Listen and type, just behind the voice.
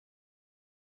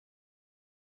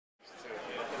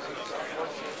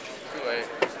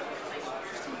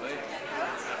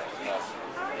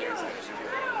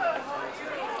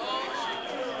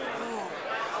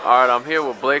All right, I'm here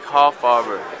with Blake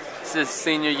Hoffarber. This is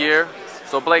senior year.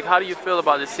 So Blake, how do you feel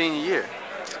about this senior year?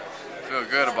 I feel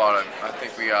good about it. I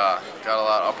think we got a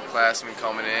lot of upperclassmen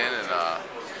coming in, and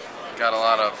got a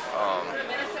lot of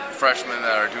freshmen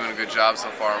that are doing a good job so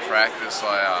far in practice. So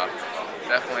I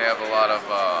definitely have a lot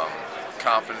of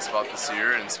confidence about this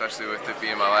year, and especially with it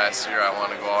being my last year, I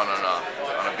want to go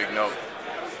on a big note.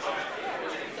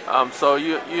 So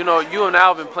you know you and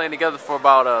Al have been playing together for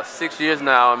about 6 years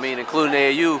now. I mean, including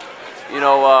AAU. You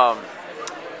know,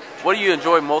 what do you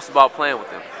enjoy most about playing with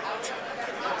him?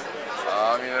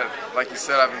 I mean, like you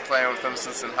said, I've been playing with him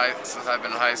since I've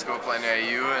been in high school playing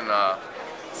AAU, and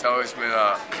he's always been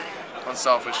an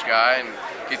unselfish guy and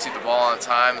gets you the ball on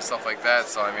time and stuff like that.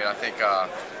 So I mean, I think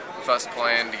with us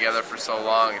playing together for so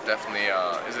long, it definitely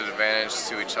is an advantage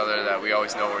to each other that we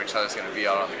always know where each other's going to be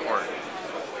out on the court.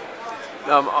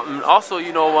 Also,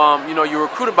 you know, you were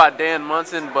recruited by Dan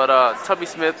Munson, but Tubby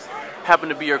Smith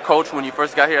happened to be your coach when you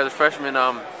first got here as a freshman.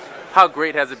 How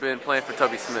great has it been playing for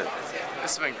Tubby Smith?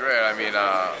 It's been great. I mean,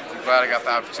 I'm glad I got the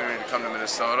opportunity to come to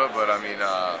Minnesota, but I mean,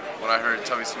 when I heard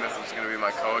Tubby Smith was going to be my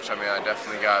coach, I mean, I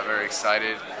definitely got very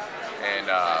excited, and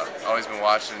always been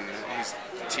watching his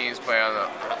teams play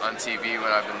on TV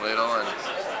when I've been little, and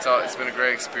so it's been a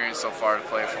great experience so far to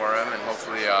play for him, and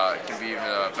hopefully it can be even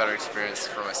a better experience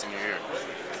for my senior year.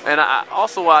 And I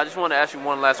just want to ask you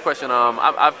one last question.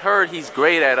 I've heard he's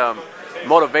great at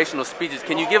motivational speeches.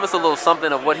 Can you give us a little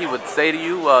something of what he would say to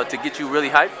you to get you really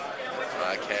hyped?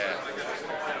 I can't.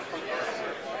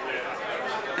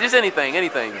 Just anything,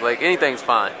 Blake. Anything's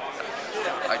fine.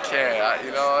 I can't. I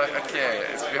can't.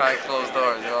 It's behind closed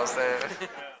doors. You know what I'm saying?